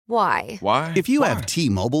Why? Why? If you have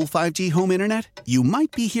T-Mobile 5G home internet, you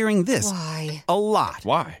might be hearing this Why? a lot.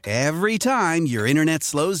 Why? Every time your internet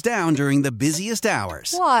slows down during the busiest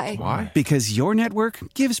hours. Why? Why? Because your network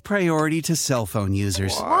gives priority to cell phone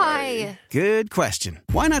users. Why? Good question.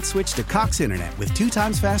 Why not switch to Cox Internet with 2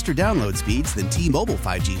 times faster download speeds than T-Mobile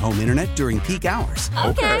 5G home internet during peak hours?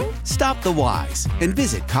 Okay. Stop the whys and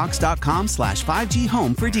visit cox.com/5G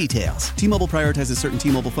home for details. T-Mobile prioritizes certain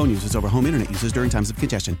T-Mobile phone users over home internet users during times of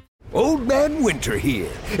congestion. Old Man Winter here.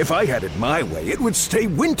 If I had it my way, it would stay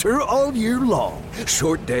winter all year long.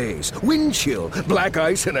 Short days, wind chill, black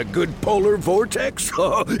ice, and a good polar vortex.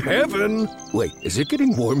 Oh, heaven. Wait, is it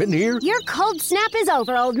getting warm in here? Your cold snap is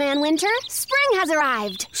over, Old Man Winter. Spring has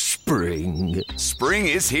arrived. Spring. Spring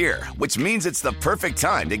is here, which means it's the perfect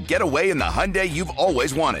time to get away in the Hyundai you've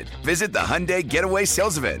always wanted. Visit the Hyundai Getaway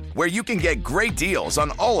Sales Event, where you can get great deals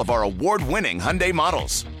on all of our award-winning Hyundai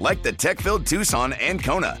models, like the tech-filled Tucson and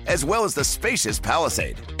Kona, as well as the spacious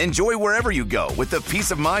Palisade. Enjoy wherever you go with the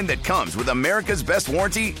peace of mind that comes with America's best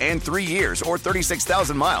warranty and 3 years or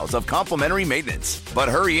 36,000 miles of complimentary maintenance. But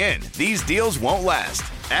hurry in, these deals won't last.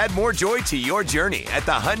 Add more joy to your journey at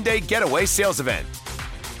the Hyundai Getaway Sales Event.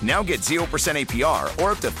 Now get 0% APR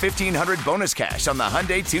or up to $1,500 bonus cash on the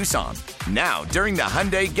Hyundai Tucson. Now, during the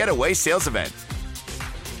Hyundai Getaway Sales Event.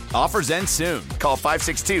 Offers end soon. Call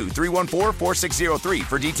 562-314-4603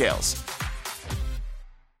 for details.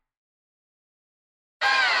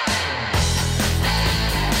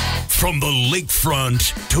 From the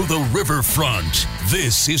lakefront to the riverfront,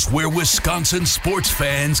 this is where Wisconsin sports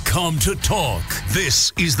fans come to talk.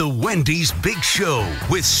 This is the Wendy's Big Show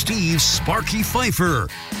with Steve Sparky Pfeiffer,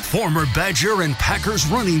 former Badger and Packers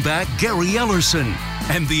running back Gary Ellerson,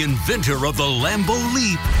 and the inventor of the Lambeau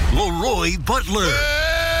Leap, Leroy Butler. It's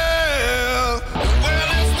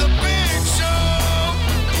the Big Show.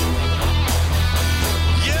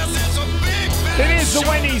 Yes, it's a big It is the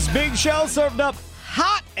Wendy's Big Show, served up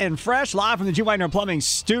hot and fresh, live from the G. Widener Plumbing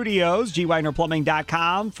Studios,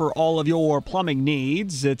 GWidenerPlumbing.com for all of your plumbing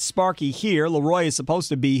needs. It's Sparky here. Leroy is supposed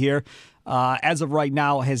to be here. As of right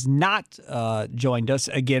now, has not joined us.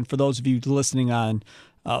 Again, for those of you listening on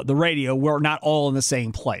the radio, we're not all in the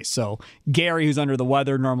same place. So Gary, who's under the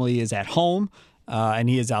weather, normally is at home, and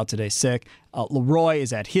he is out today sick. Leroy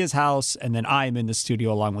is at his house, and then I am in the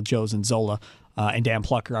studio along with Joe Zanzola and Dan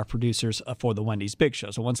Plucker, our producers for the Wendy's Big Show.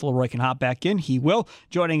 So once Leroy can hop back in, he will.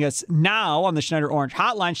 Joining us now on the Schneider Orange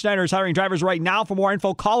Hotline. Schneider is hiring drivers right now. For more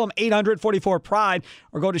info, call them 844-PRIDE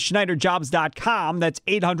or go to SchneiderJobs.com. That's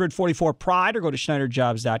 844-PRIDE or go to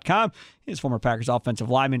SchneiderJobs.com. His former Packers offensive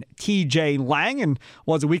lineman, TJ Lang, and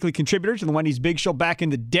was a weekly contributor to the Wendy's Big Show back in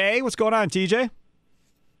the day. What's going on, TJ?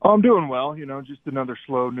 I'm doing well. Just another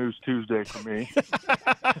slow news Tuesday for me.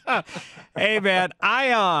 Hey, man,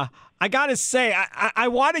 I got to say, I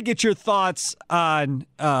want to get your thoughts on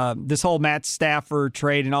this whole Matt Stafford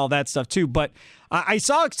trade and all that stuff, too. But I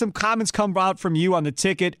saw some comments come out from you on the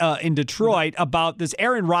ticket in Detroit about this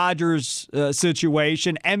Aaron Rodgers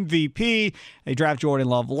situation, MVP. They drafted Jordan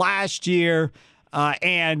Love last year.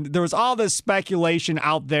 And there was all this speculation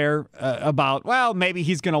out there about, well, maybe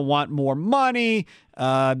he's going to want more money.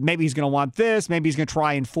 Maybe he's going to want this. Maybe he's going to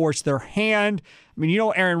try and force their hand. I mean,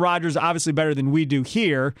 Aaron Rodgers obviously better than we do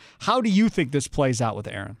here. How do you think this plays out with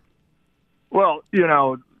Aaron? Well,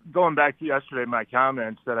 going back to yesterday, my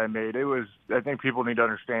comments that I made, I think people need to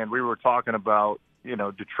understand, we were talking about,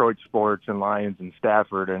 Detroit sports and Lions and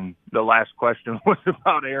Stafford, and the last question was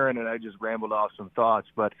about Aaron, and I just rambled off some thoughts.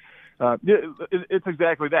 But it's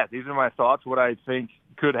exactly that. These are my thoughts, what I think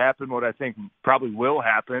could happen, what I think probably will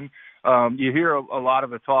happen. You hear a lot of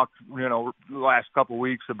the talk, the last couple of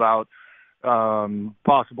weeks about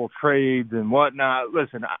possible trades and whatnot.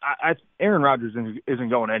 Listen, Aaron Rodgers isn't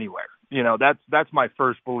going anywhere. That's my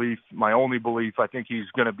first belief, my only belief. I think he's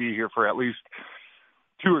going to be here for at least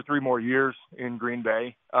 2 or 3 more years in Green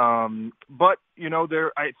Bay. But,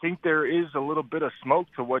 I think there is a little bit of smoke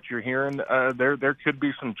to what you're hearing. There could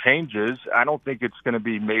be some changes. I don't think it's going to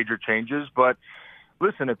be major changes, but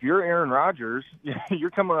listen, if you're Aaron Rodgers, you're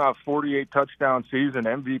coming off 48 touchdown season,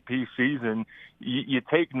 MVP season. You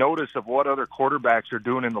take notice of what other quarterbacks are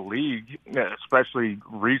doing in the league, especially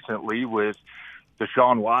recently with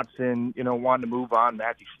Deshaun Watson, wanting to move on,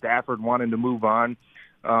 Matthew Stafford wanting to move on.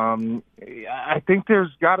 I think there's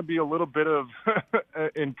got to be a little bit of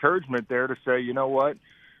encouragement there to say, you know what,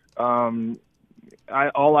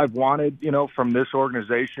 all I've wanted, from this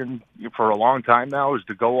organization for a long time now is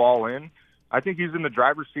to go all in. I think he's in the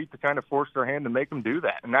driver's seat to kind of force their hand to make them do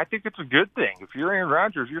that. And I think it's a good thing. If you're Aaron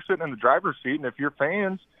Rodgers, you're sitting in the driver's seat, and if you're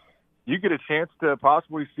fans, you get a chance to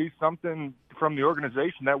possibly see something from the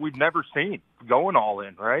organization that we've never seen, going all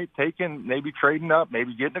in, right? Maybe trading up,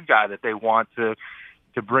 maybe getting a guy that they want to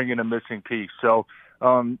bring in a missing piece. So,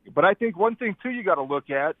 but I think one thing, too, you got to look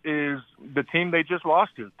at is the team they just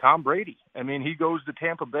lost to, Tom Brady. I mean, he goes to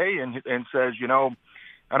Tampa Bay and says,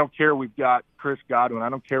 I don't care we've got Chris Godwin. I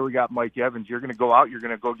don't care we got Mike Evans. You're going to go out. You're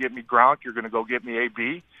going to go get me Gronk. You're going to go get me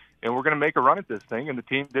AB. And we're going to make a run at this thing. And the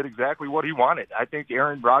team did exactly what he wanted. I think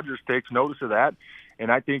Aaron Rodgers takes notice of that.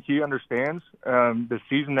 And I think he understands the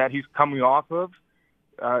season that he's coming off of.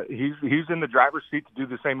 He's in the driver's seat to do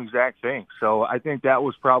the same exact thing. So I think that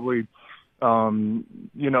was probably,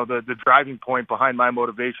 the driving point behind my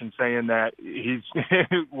motivation, saying that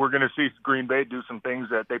we're going to see Green Bay do some things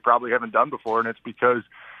that they probably haven't done before. And it's because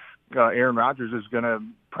Aaron Rodgers is going to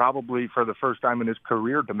probably, for the first time in his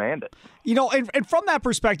career, demand it. And from that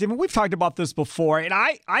perspective, and we've talked about this before, and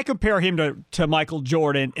I compare him to Michael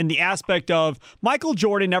Jordan in the aspect of Michael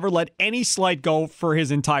Jordan never let any slight go for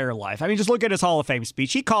his entire life. I mean, just look at his Hall of Fame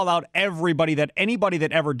speech. He called out anybody that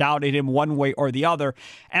ever doubted him one way or the other.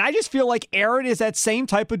 And I just feel like Aaron is that same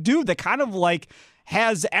type of dude that kind of like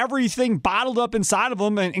has everything bottled up inside of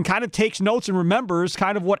him and kind of takes notes and remembers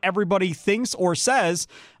kind of what everybody thinks or says.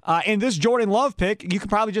 And this Jordan Love pick, you could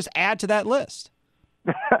probably just add to that list.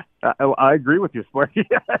 I agree with you, Sparky.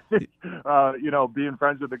 Being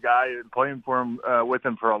friends with the guy and playing with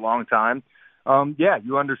him for a long time,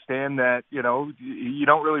 you understand that, you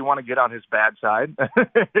don't really want to get on his bad side.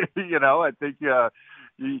 I think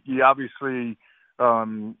you obviously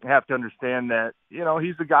have to understand that,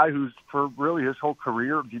 he's the guy who's, for really his whole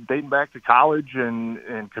career, dating back to college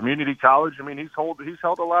and community college. I mean, he's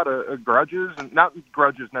held a lot of grudges, and not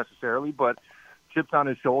grudges necessarily, but chips on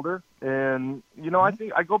his shoulder. And, I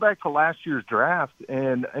think I go back to last year's draft,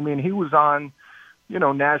 and I mean, he was on,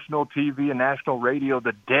 national TV and national radio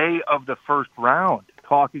the day of the first round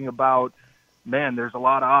talking about, man, there's a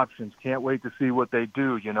lot of options. Can't wait to see what they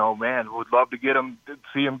do. Man, would love to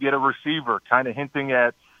see him get a receiver, kind of hinting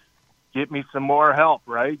at, get me some more help,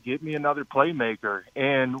 right? Get me another playmaker.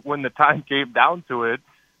 And when the time came down to it,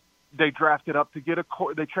 they traded up to get a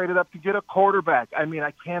quarterback. I mean,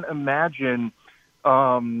 I can't imagine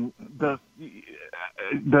the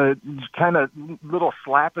kind of little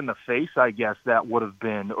slap in the face, I guess, that would have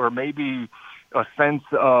been, or maybe a sense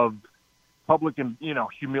of public,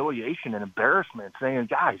 humiliation and embarrassment, saying,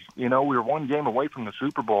 guys, we were one game away from the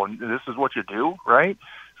Super Bowl, and this is what you do, right?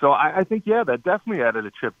 So I think, that definitely added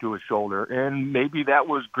a chip to his shoulder, and maybe that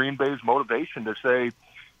was Green Bay's motivation to say,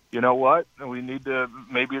 you know what, we need to,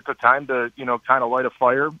 maybe it's a time to, kind of light a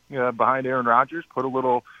fire behind Aaron Rodgers, put a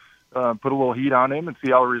little heat on him and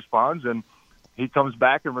see how he responds. And he comes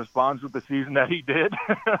back and responds with the season that he did.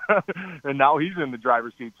 And now he's in the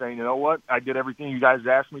driver's seat saying, you know what, I did everything you guys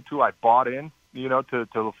asked me to. I bought in, to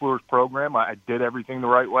LaFleur's program. I did everything the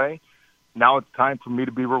right way. Now it's time for me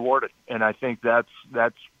to be rewarded. And I think that's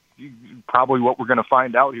probably what we're going to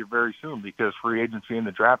find out here very soon, because free agency in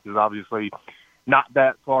the draft is obviously not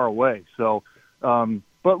that far away. So,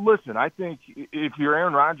 but listen, I think if you're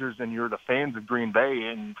Aaron Rodgers and you're the fans of Green Bay,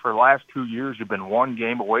 and for the last 2 years you've been one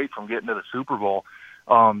game away from getting to the Super Bowl,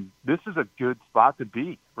 this is a good spot to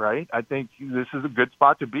be, right? I think this is a good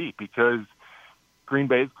spot to be, because Green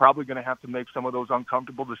Bay is probably going to have to make some of those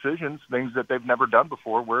uncomfortable decisions, things that they've never done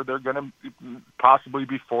before, where they're going to possibly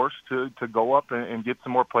be forced to go up and get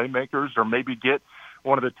some more playmakers, or maybe get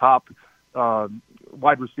one of the top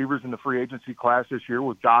wide receivers in the free agency class this year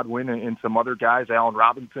with Godwin and some other guys, Allen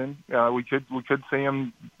Robinson. We could see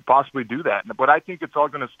him possibly do that. But I think it's all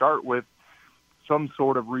going to start with some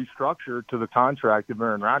sort of restructure to the contract of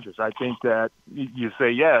Aaron Rodgers. I think that you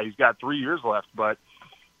say, he's got 3 years left, but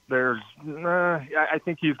I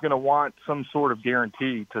think he's going to want some sort of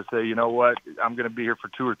guarantee to say, you know what, I'm going to be here for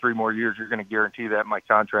 2 or 3 more years. You're going to guarantee that in my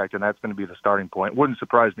contract, and that's going to be the starting point. Wouldn't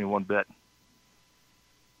surprise me one bit.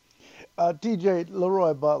 TJ,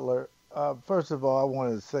 Leroy Butler, first of all, I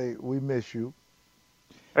wanted to say we miss you.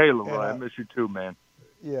 Hey, Leroy, I miss you too, man.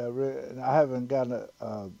 Yeah, and I haven't gotten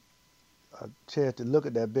a chance to look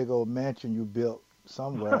at that big old mansion you built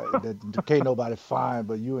somewhere that can't nobody find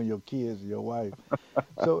but you and your kids and your wife.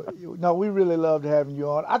 So, no, we really loved having you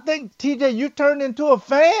on. I think, TJ, you turned into a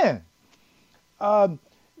fan.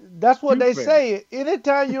 That's what they say.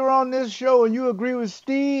 Anytime you're on this show and you agree with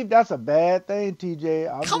Steve, that's a bad thing,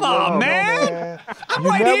 TJ. Come on, man. I'm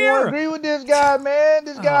right here. You here. never agree with this guy, man.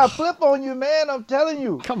 This guy flip on you, man. I'm telling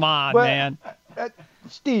you. Come on, man.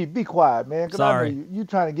 Steve, be quiet, man. Sorry. I know you're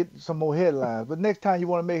trying to get some more headlines. But next time you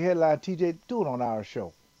want to make headlines, TJ, do it on our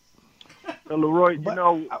show. Leroy, But-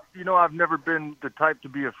 you know, I've never been the type to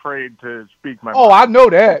be afraid to speak my Oh, mind. I know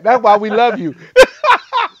that. That's why we love you.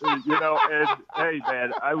 And hey,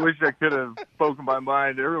 man, I wish I could have spoken my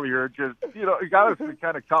mind earlier. Just, it honestly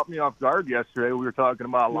kind of caught me off guard yesterday. We were talking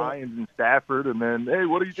about Lions and Stafford, and then, hey,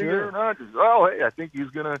 what do you think of Aaron Rodgers? Oh, hey, I think he's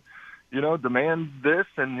gonna, demand this,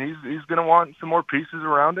 and he's gonna want some more pieces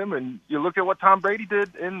around him. And you look at what Tom Brady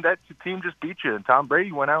did, and that team just beat you. And Tom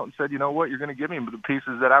Brady went out and said, you know what, you're gonna give me the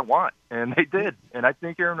pieces that I want, and they did. And I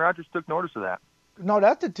think Aaron Rodgers took notice of that. No,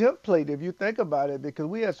 that's the template if you think about it, because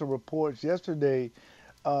we had some reports yesterday.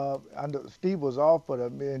 I know Steve was off,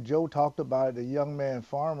 but me and Joe talked about it. The young man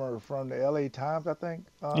farmer from the L.A. Times, I think.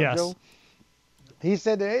 Yes. Joe. He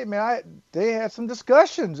said, that, "Hey man, they had some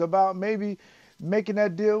discussions about maybe making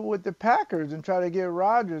that deal with the Packers and try to get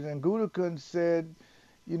Rodgers." And Gutekunst said,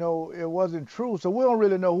 it wasn't true. So we don't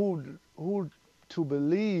really know who to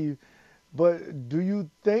believe. But do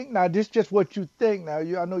you think, now this is just what you think, now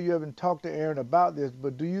I know you haven't talked to Aaron about this,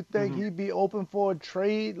 but do you think he'd be open for a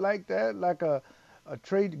trade like that, like a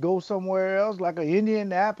trade to go somewhere else, like a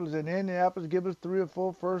Indianapolis, and Indianapolis give us 3 or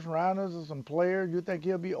 4 first rounders or some players? You think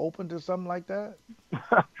he'll be open to something like that?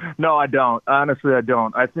 No, I don't. Honestly, I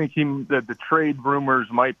don't. I think the trade rumors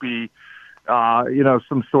might be,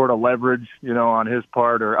 some sort of leverage, on his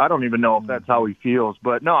part, or I don't even know if that's how he feels.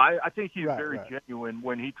 But no, I think he's very genuine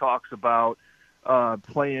when he talks about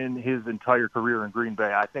playing his entire career in Green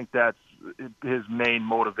Bay. I think that's his main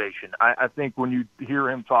motivation. I think when you hear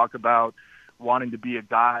him talk about wanting to be a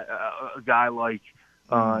guy like,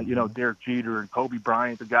 Derek Jeter and Kobe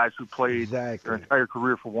Bryant, the guys who played their entire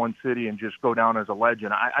career for one city and just go down as a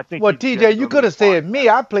legend. I think. Well, TJ, you could have said me.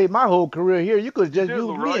 I played my whole career here. You could have just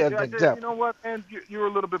used me as an example. You know what, man? You were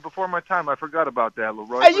a little bit before my time. I forgot about that,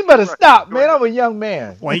 Leroy. Hey, you better stop, man. I'm a young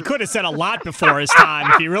man. Well, he could have said a lot before his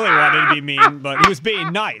time if he really wanted to be mean, but he was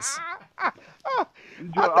being nice.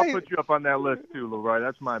 I'll put you up on that list too,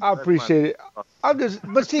 Leroy. I appreciate it.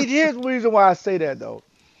 But see, here's the reason why I say that though,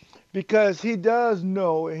 because he does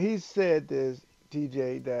know, and he said this,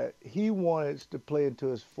 TJ, that he wants to play into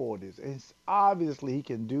his 40s, and obviously he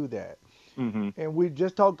can do that. Mm-hmm. And we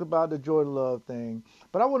just talked about the Jordan Love thing,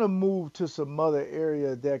 but I want to move to some other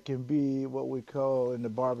area that can be what we call in the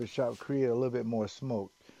barbershop create a little bit more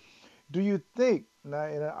smoke. Do you think now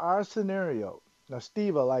in our scenario? Now,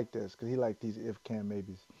 Steve, I like this because he likes these if-can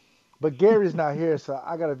maybes. But Gary's not here, so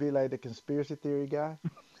I got to be like the conspiracy theory guy.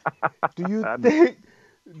 Do you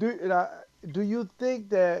think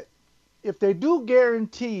that if they do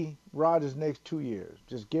guarantee Rodgers next 2 years,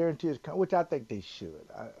 just guarantee his, which I think they should.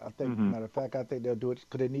 I think, matter of fact, I think they'll do it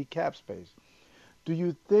because they need cap space. Do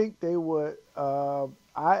you think they would, I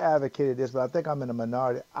advocated this, but I think I'm in a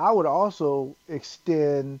minority. I would also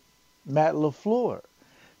extend Matt LaFleur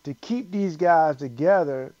to keep these guys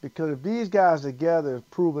together, because if these guys together have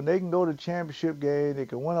proven they can go to championship game, they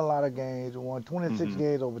can win a lot of games, won 26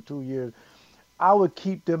 games over 2 years, I would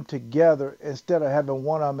keep them together instead of having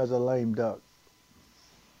one of them as a lame duck.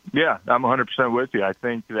 Yeah, I'm 100% with you. I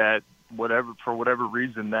think that for whatever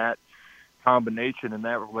reason, that combination and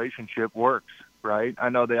that relationship works, right? I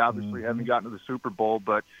know they obviously haven't gotten to the Super Bowl,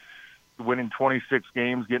 but winning 26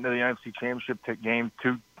 games, getting to the NFC Championship game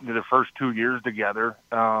the first 2 years together.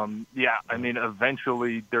 I mean,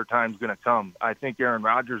 eventually their time's going to come. I think Aaron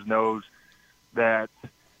Rodgers knows that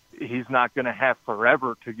he's not going to have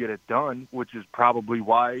forever to get it done, which is probably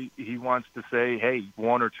why he wants to say, hey,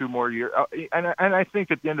 1 or 2 more years. And I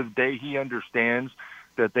think at the end of the day, he understands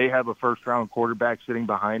that they have a first-round quarterback sitting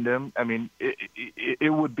behind him. I mean,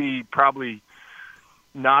 it would be probably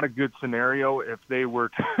not a good scenario if they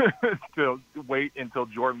were to wait until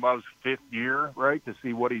Jordan Love's 5th year, right, to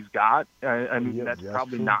see what he's got. I mean, that's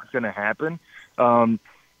probably not going to happen.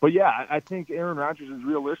 But, yeah, I think Aaron Rodgers is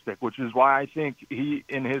realistic, which is why I think he,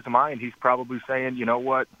 in his mind, he's probably saying, you know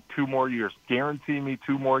what, 2 more years. Guarantee me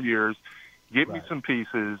 2 more years. Get me some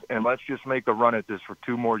pieces, and let's just make a run at this for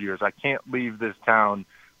 2 more years. I can't leave this town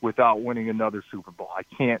without winning another Super Bowl. I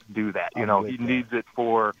can't do that. You know, he needs it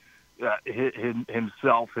for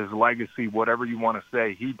himself, his legacy, whatever you want to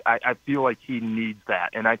say. I feel like he needs that,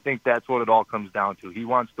 and I think that's what it all comes down to. He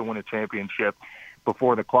wants to win a championship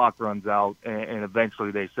before the clock runs out, and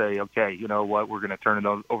eventually they say, okay, you know what, we're going to turn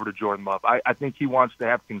it over to Jordan Love. I think he wants to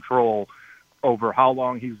have control over how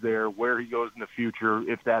long he's there, where he goes in the future,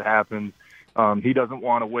 if that happens. He doesn't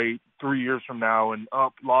want to wait 3 years from now and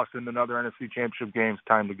lost in another NFC Championship game, it's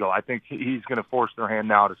time to go. I think he's going to force their hand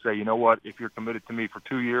now to say, you know what, if you're committed to me for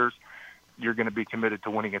 2 years, you're going to be committed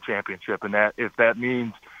to winning a championship. And that if that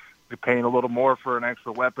means paying a little more for an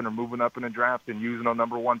extra weapon or moving up in a draft and using a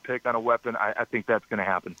number 1 pick on a weapon, I think that's going to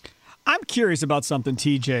happen. I'm curious about something,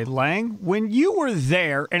 TJ Lang. When you were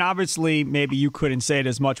there, and obviously maybe you couldn't say it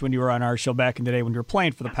as much when you were on our show back in the day when you were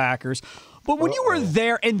playing for the Packers, but when you were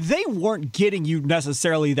there and they weren't getting you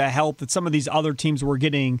necessarily the help that some of these other teams were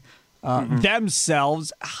getting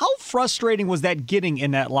themselves, how frustrating was that getting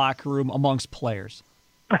in that locker room amongst players?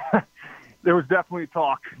 There was definitely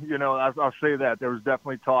talk. I'll say that. There was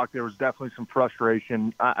definitely talk. There was definitely some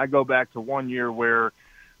frustration. I go back to one year where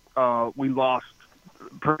we lost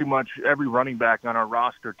pretty much every running back on our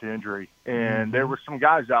roster to injury. And there were some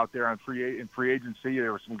guys out there in free agency.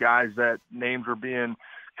 There were some guys that names were being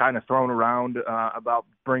kind of thrown around about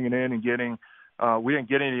bringing in and getting. We didn't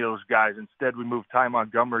get any of those guys. Instead, we moved Ty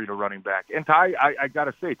Montgomery to running back. And Ty, I got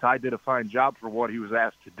to say, Ty did a fine job for what he was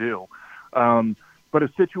asked to do. But a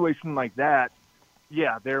situation like that,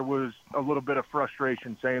 yeah, there was a little bit of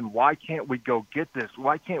frustration saying, why can't we go get this?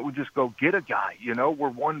 Why can't we just go get a guy? We're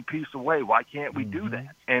one piece away. Why can't we do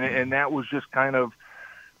that? And that was just kind of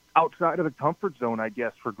outside of the comfort zone, I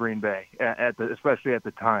guess, for Green Bay, especially at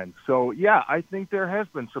the time. So, yeah, I think there has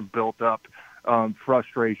been some built-up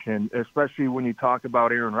frustration, especially when you talk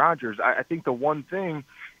about Aaron Rodgers. I think the one thing,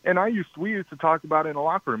 and we used to talk about it in the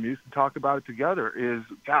locker room, we used to talk about it together, is,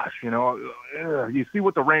 gosh, you see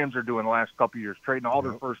what the Rams are doing the last couple of years, trading all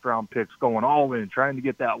their first-round picks, going all in, trying to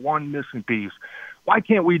get that one missing piece. Why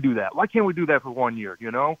can't we do that? Why can't we do that for 1 year,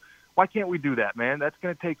 Why can't we do that, man? That's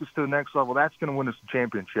going to take us to the next level. That's going to win us a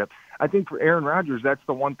championship. I think for Aaron Rodgers, that's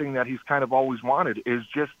the one thing that he's kind of always wanted, is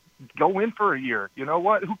just go in for a year. You know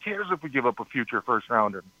what? Who cares if we give up a future first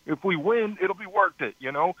rounder? If we win, it'll be worth it,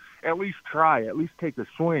 At least try, at least take a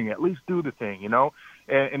swing, at least do the thing,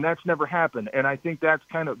 And that's never happened. And I think that's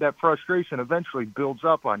kind of that frustration eventually builds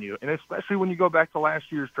up on you. And especially when you go back to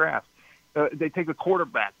last year's draft. They take a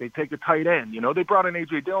quarterback, they take a tight end. They brought in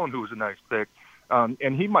A.J. Dillon, who was a nice pick.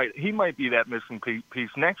 And he might be that missing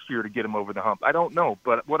piece next year to get him over the hump. I don't know,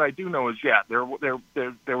 but what I do know is, yeah, there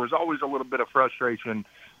was always a little bit of frustration,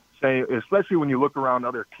 especially when you look around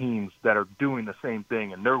other teams that are doing the same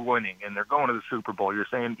thing and they're winning and they're going to the Super Bowl. You're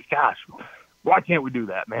saying, gosh, why can't we do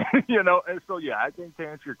that, man? And so, yeah, I think to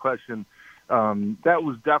answer your question, that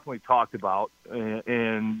was definitely talked about,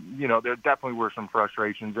 and there definitely were some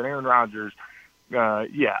frustrations. And Aaron Rodgers,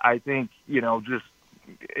 I think just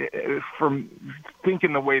from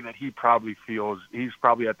thinking the way that he probably feels, he's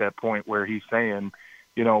probably at that point where he's saying,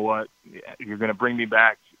 you know what, you're going to bring me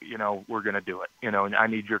back, we're going to do it, and I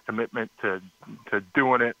need your commitment to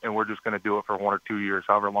doing it, and we're just going to do it for 1 or 2 years,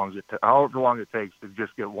 however long it takes to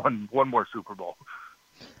just get one more Super Bowl.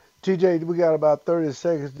 TJ, we got about 30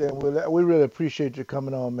 seconds then. We really appreciate you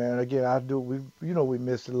coming on, man. Again, we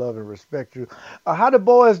miss and love and respect you. How the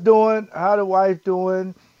boys doing? How the wife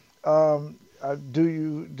doing? Do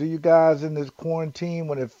you guys in this quarantine,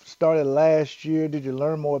 when it started last year, did you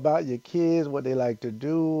learn more about your kids, what they like to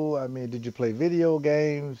do? I mean, did you play video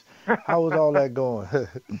games? How was all that going? A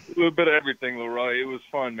little bit of everything, Leroy. It was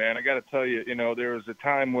fun, man. I got to tell you, there was a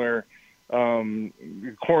time where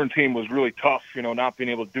quarantine was really tough, not being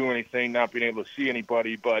able to do anything, not being able to see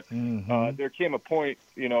anybody. But there came a point,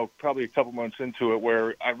 probably a couple months into it,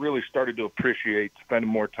 where I really started to appreciate spending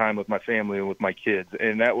more time with my family and with my kids.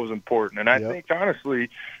 And that was important. And I think, honestly,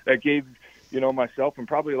 that gave, myself and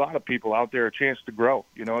probably a lot of people out there a chance to grow,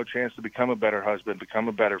 a chance to become a better husband, become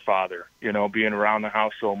a better father, being around the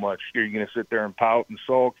house so much. You're going to sit there and pout and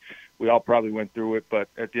sulk. We all probably went through it, but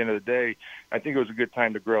at the end of the day, I think it was a good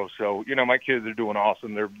time to grow. So, my kids are doing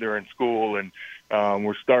awesome. They're in school, and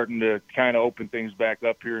we're starting to kind of open things back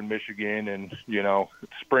up here in Michigan. And,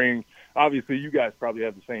 spring, obviously you guys probably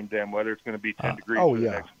have the same damn weather. It's going to be 10 degrees for the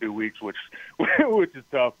next 2 weeks, which is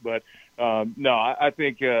tough. But, no, I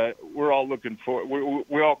think we're all looking for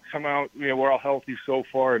we all come out, we're all healthy so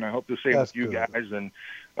far, and I hope the same with you guys. And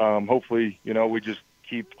hopefully, we just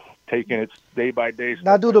keep taking it day by day.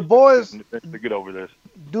 Now, do the boys to get over this?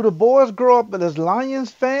 Do the boys grow up as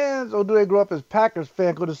Lions fans, or do they grow up as Packers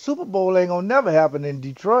fans? Because the Super Bowl ain't gonna never happen in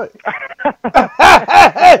Detroit. Come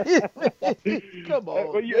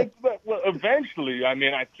on. Well, eventually, I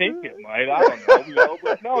mean, I think it might. I don't know.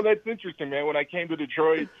 But no, that's interesting, man. When I came to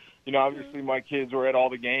Detroit, obviously my kids were at all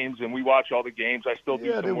the games, and we watch all the games. I still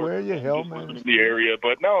do some work in the area.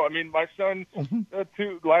 But no, I mean, my son,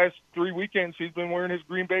 last 3 weekends, he's been wearing his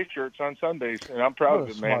Green Bay shirts on Sundays, and I'm proud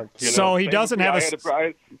of him, man. So he doesn't have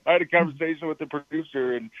I had a conversation with the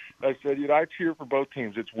producer, and I said, I cheer for both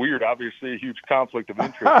teams. It's weird, obviously, a huge conflict of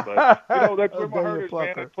interest, but that's where my heart is,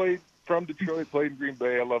 man. I played from Detroit, played in Green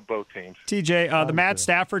Bay. I love both teams. TJ, the Matt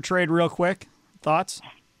Stafford trade, real quick, thoughts?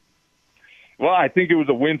 Well, I think it was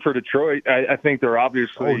a win for Detroit. I think they're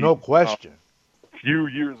obviously no question. few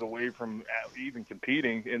years away from even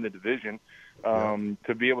competing in the division.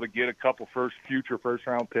 To be able to get a couple future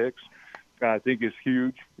first-round picks, I think is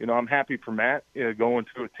huge. I'm happy for Matt going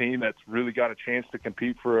to a team that's really got a chance to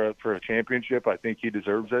compete for a championship. I think he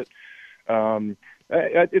deserves it.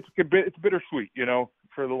 It's bittersweet,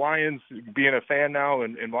 for the Lions, being a fan now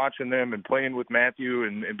and watching them and playing with Matthew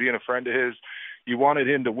and being a friend of his. You wanted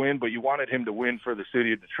him to win, but you wanted him to win for the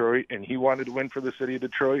city of Detroit, and he wanted to win for the city of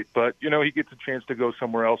Detroit. But, he gets a chance to go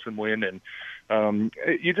somewhere else and win. And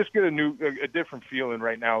you just get a different feeling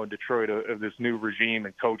right now in Detroit of this new regime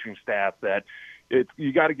and coaching staff that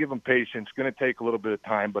you got to give them patience. It's going to take a little bit of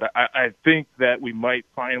time, but I think that we might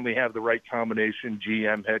finally have the right combination,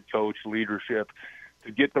 GM, head coach, leadership,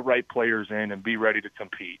 to get the right players in and be ready to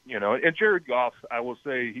compete. And Jared Goff, I will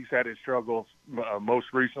say he's had his struggles most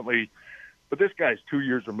recently, but this guy's 2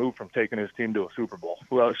 years removed from taking his team to a Super Bowl.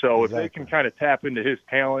 Well, so if they can kind of tap into his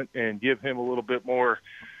talent and give him a little bit more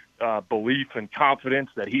belief and confidence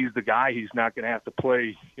that he's the guy, he's not going to have to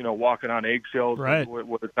play, walking on eggshells, right,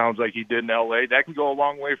 what it sounds like he did in L.A. That can go a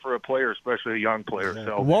long way for a player, especially a young player.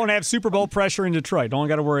 So won't have Super Bowl pressure in Detroit. Don't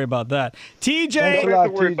got to worry about that. TJ, don't have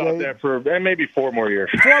to worry about that for maybe 4 more years.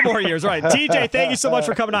 4 more years, right? TJ, thank you so much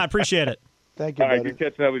for coming on. Appreciate it. Thank you, All right, buddy.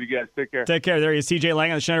 good catching up with you guys. Take care. Take care. There he is, TJ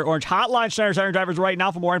Lang on the Schneider Orange Hotline. Schneider's hiring drivers right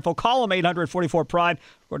now. For more info, call them 844-PRIDE.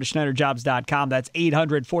 Go to SchneiderJobs.com. That's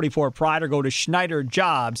 844-PRIDE, or go to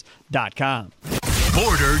SchneiderJobs.com.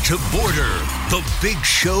 Border to Border, the Big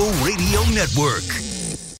Show Radio Network.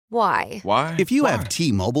 Why? Why? If you have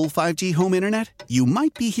T-Mobile 5G home internet, you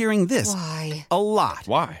might be hearing this Why? a lot.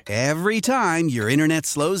 Why? Every time your internet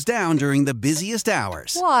slows down during the busiest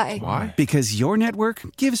hours. Why? Why? Because your network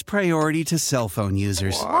gives priority to cell phone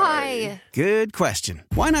users. Why? Good question.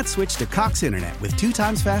 Why not switch to Cox Internet with 2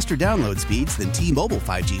 times faster download speeds than T-Mobile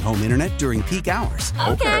 5G home internet during peak hours?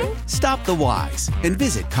 Okay. Stop the whys and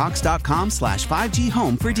visit cox.com/5G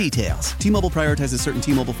home for details. T-Mobile prioritizes certain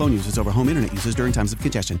T-Mobile phone users over home internet users during times of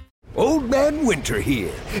congestion. Old Man Winter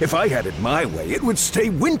here. If I had it my way, it would stay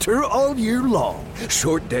winter all year long.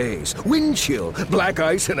 Short days, wind chill, black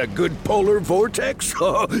ice, and a good polar vortex.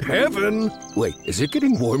 Oh, heaven. Wait, is it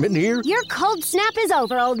getting warm in here? Your cold snap is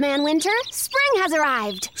over, Old Man Winter. Spring has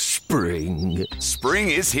arrived. Spring.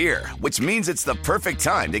 Spring is here, which means it's the perfect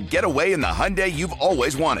time to get away in the Hyundai you've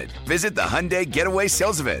always wanted. Visit the Hyundai Getaway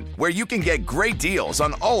Sales Event, where you can get great deals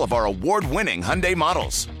on all of our award-winning Hyundai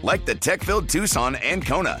models, like the tech-filled Tucson and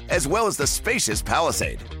Kona, as well as the spacious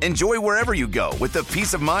Palisade. Enjoy wherever you go with the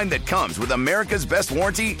peace of mind that comes with America's best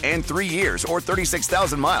warranty and 3 years or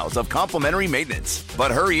 36,000 miles of complimentary maintenance.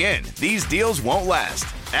 But hurry in, these deals won't last.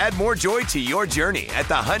 Add more joy to your journey at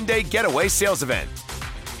the Hyundai Getaway Sales Event.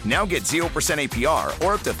 Now get 0% APR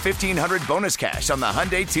or up to $1,500 bonus cash on the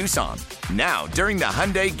Hyundai Tucson. Now, during the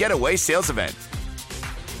Hyundai Getaway Sales Event.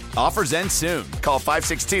 Offers end soon. Call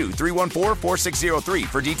 562-314-4603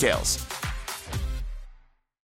 for details.